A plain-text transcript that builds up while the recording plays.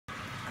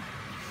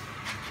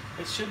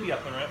It should be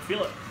up and running.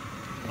 Feel it.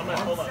 I'm gonna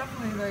hold It's on.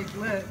 definitely like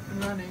lit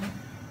and running.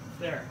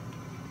 There.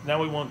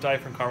 Now we won't die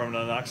from carbon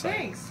monoxide.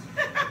 Thanks.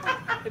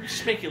 It'll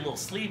just make you a little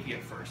sleepy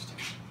at first.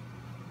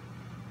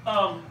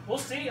 We'll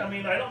see. I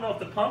mean, I don't know if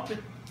the pump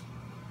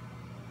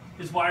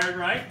is wired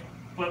right,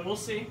 but we'll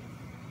see.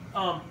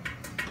 The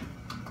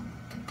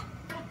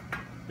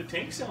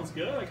tank sounds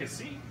good. I can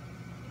see.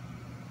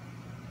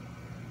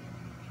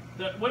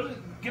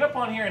 Get up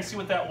on here and see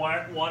what that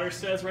water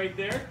says right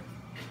there.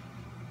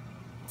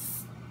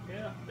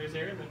 Yeah, there's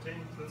air in the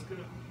tank, so that's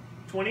good.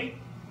 20?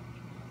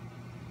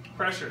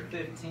 Pressure?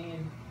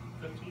 15.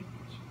 15?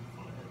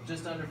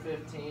 Just under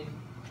 15.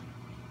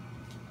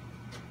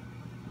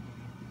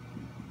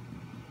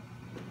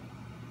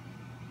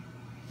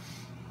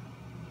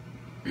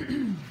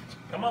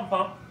 Come on,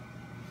 pump.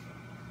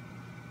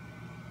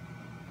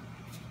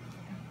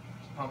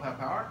 Pump have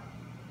power?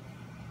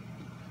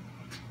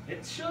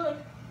 It should.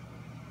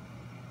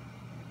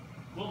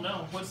 Well,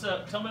 no. What's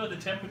up? Tell me what the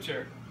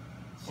temperature.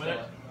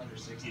 Still under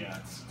 60. Yeah,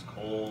 it's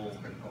cold. It's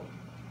pretty cold.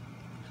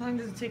 How long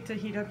does it take to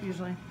heat up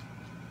usually?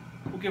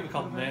 We'll give it a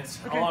couple minutes.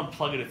 Okay. I'll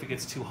unplug it if it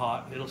gets too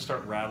hot. It'll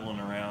start rattling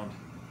around.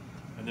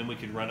 And then we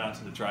could run out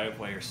to the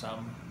driveway or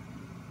something.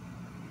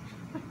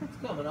 It's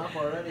coming up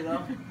already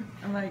though.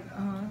 I'm like,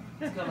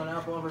 It's coming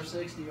up over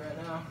 60 right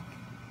now.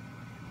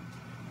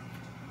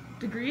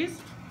 Degrees?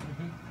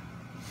 Mm-hmm.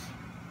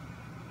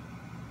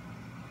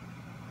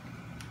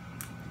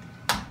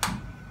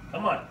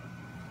 Come on.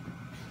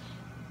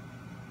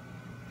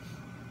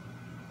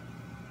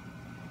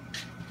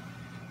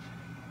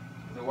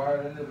 Is it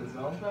wired into the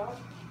zone valve?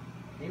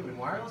 Even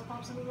wireless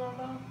pumps in the zone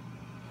valve?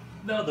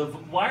 No, the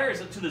wires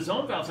to the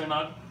zone valves are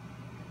not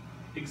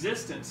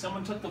existent.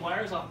 Someone took the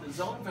wires off the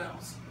zone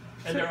valves,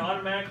 and they're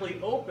automatically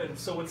open.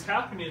 So what's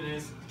happening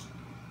is,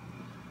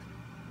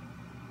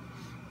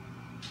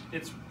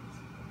 it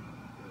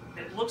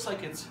looks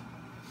like it's.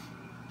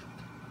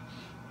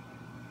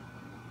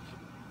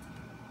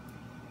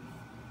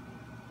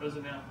 What is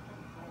it now?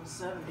 Almost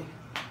 70.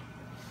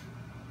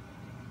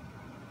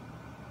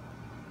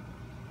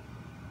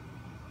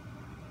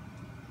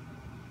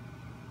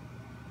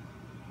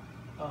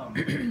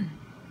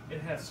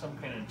 It has some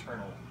kind of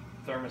internal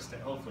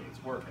thermostat. Hopefully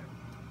it's working.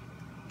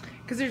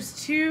 Because there's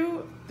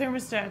two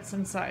thermostats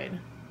inside.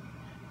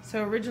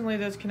 So originally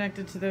those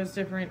connected to those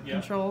different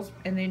controls,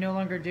 and they no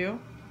longer do?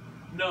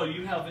 No,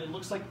 you have, it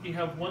looks like you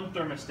have one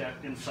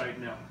thermostat inside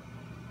now.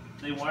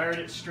 They wired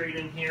it straight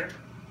in here,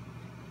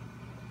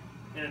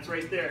 and it's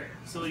right there.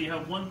 So you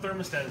have one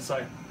thermostat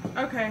inside.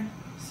 Okay,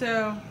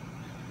 so,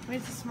 I mean,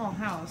 it's a small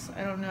house.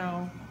 I don't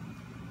know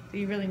that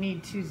you really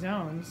need two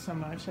zones so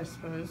much, I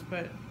suppose,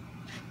 but...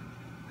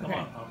 Come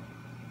on, pump.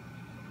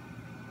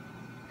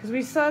 Because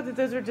we saw that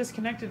those were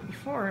disconnected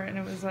before, and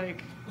it was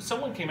like...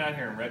 Someone came out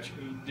here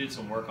and did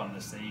some work on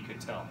this thing, you could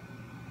tell.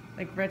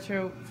 Like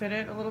retrofit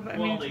it a little bit?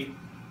 Well,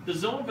 the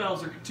zone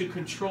valves are to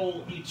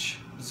control each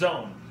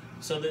zone.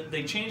 So that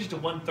they changed to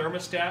one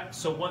thermostat,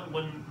 so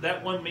when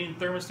that one main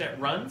thermostat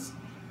runs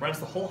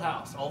the whole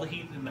house, all the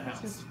heat in the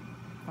house.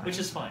 Which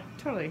is fine.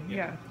 Totally,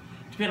 yeah.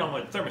 Depending on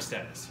what the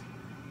thermostat is.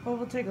 Well,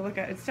 we'll take a look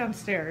at it. It's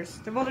downstairs.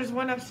 Well, there's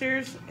one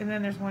upstairs, and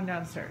then there's one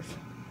downstairs.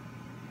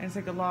 And it's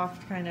like a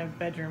loft kind of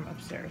bedroom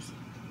upstairs.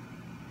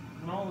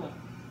 And all the...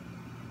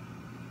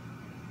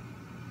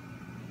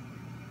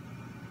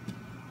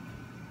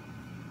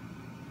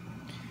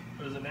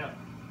 What is it now?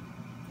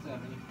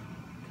 70.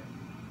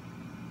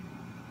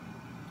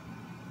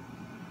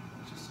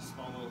 It's just a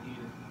small little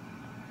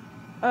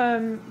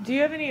heater. Do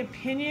you have any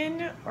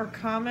opinion or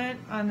comment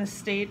on the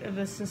state of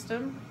the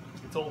system?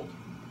 It's old.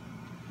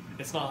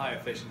 It's not high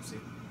efficiency,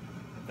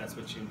 if that's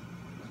what you...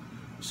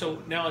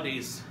 So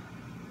nowadays,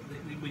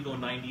 we go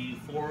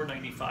 94,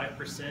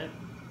 95%,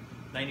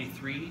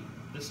 93.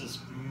 This is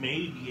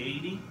maybe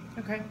 80.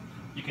 Okay.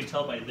 You can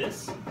tell by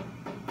this.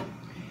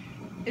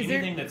 Is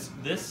Anything that's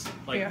this,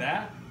 like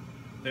that,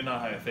 they're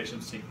not high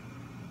efficiency.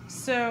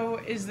 So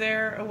is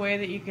there a way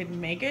that you could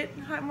make it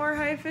more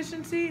high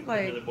efficiency?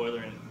 Like Put another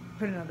boiler in it.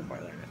 Put another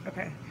boiler in it.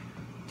 Okay.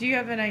 Do you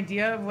have an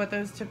idea of what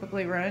those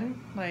typically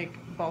run? Like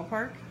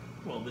ballpark?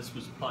 Well, this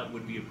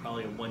would be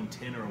probably a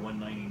 110 or a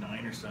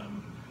 199 or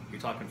something.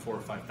 You're talking 4,000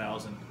 or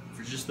 5,000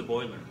 for just the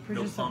boiler.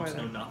 No pumps,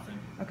 no nothing.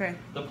 Okay.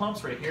 The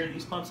pumps right here,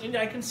 these pumps, and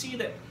I can see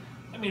that.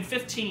 I mean,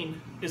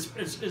 15 is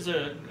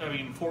a. I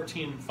mean,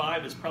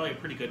 14.5 is probably a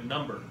pretty good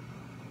number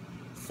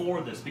for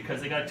this because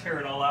they got to tear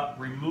it all out,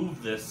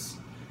 remove this,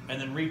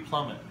 and then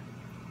replumb it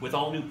with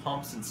all new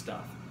pumps and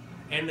stuff.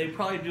 And they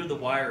probably do the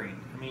wiring.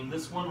 I mean,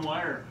 this one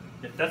wire.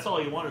 If that's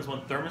all you want is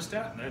one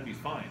thermostat, that'd be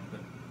fine. But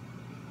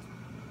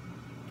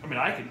I mean,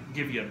 I could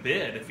give you a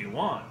bid if you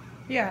want.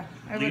 Yeah,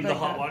 I would Leave the like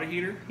hot that. water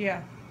heater.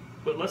 Yeah.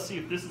 But let's see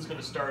if this is going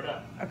to start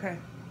up. Okay.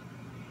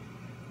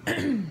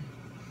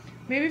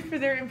 Maybe for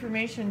their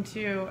information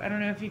too, I don't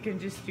know if you can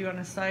just do on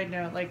a side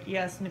note, like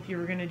yes, and if you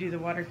were going to do the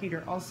water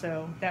heater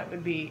also, that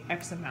would be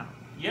X amount.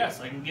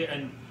 Yes, I can get.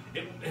 And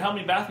how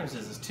many bathrooms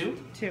is this? 2?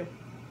 2.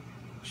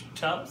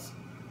 Tubs?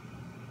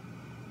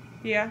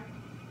 Yeah.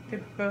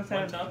 Could both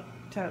One have tub?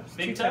 tubs.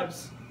 Big 2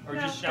 tubs? Or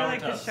no, just they're shower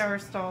like tubs? the shower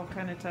stall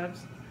kind of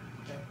tubs.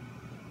 Okay.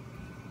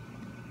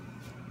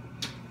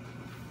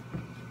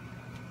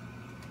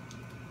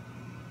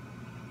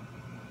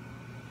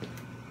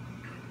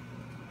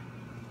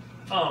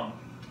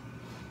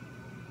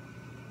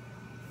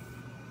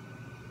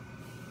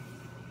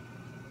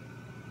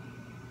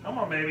 Come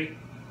on, baby.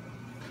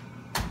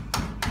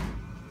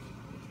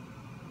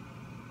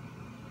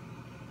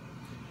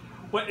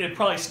 What, it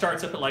probably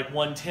starts up at like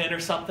 110 or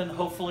something,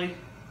 hopefully,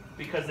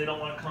 because they don't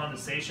want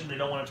condensation. They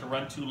don't want it to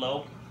run too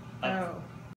low. Oh.